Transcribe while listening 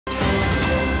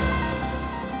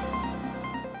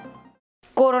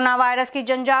Corona virus की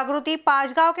जन जागृति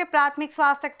पांचगांव के प्राथमिक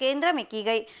स्वास्थ्य केंद्र में की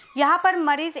गई। यहां पर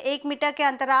मरीज 1 मीटर के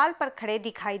अंतराल पर खड़े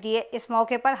दिखाई दिए। इस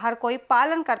मौके पर हर कोई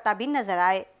पालन करता भी नजर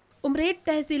आए। उमरेड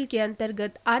तहसील के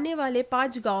अंतर्गत आने वाले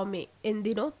 5 गांव में इन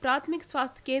दिनों प्राथमिक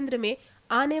स्वास्थ्य केंद्र में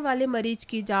आने वाले मरीज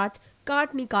की जांच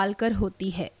कार्ड निकाल कर होती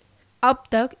है। अब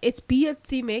तक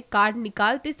HPHC में कार्ड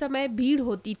निकालते समय भीड़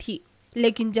होती थी,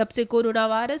 लेकिन जब से कोरोना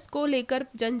वायरस को लेकर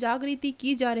जन जागृति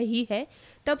की जा रही है,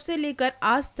 तब से लेकर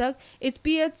आज तक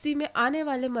HPHC में आने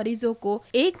वाले मरीजों को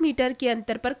 1 मीटर के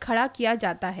अंतर पर खड़ा किया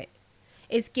जाता है।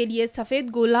 इसके लिए सफेद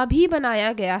गोला भी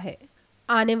बनाया गया है।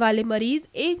 आने वाले मरीज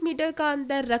 1 मीटर का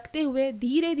अंतर रखते हुए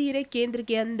धीरे धीरे केंद्र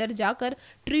के अंदर जाकर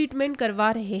ट्रीटमेंट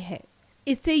करवा रहे हैं।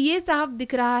 इससे ये साफ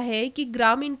दिख रहा है कि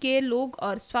ग्रामीण के लोग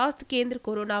और स्वास्थ्य केंद्र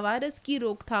कोरोना वायरस की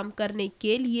रोकथाम करने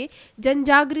के लिए जन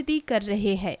जागृति कर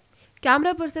रहे हैं।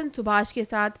 कैमरा पर्सन सुभाष के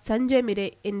साथ संजय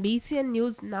मिरे, INBCN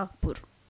न्यूज नागपुर।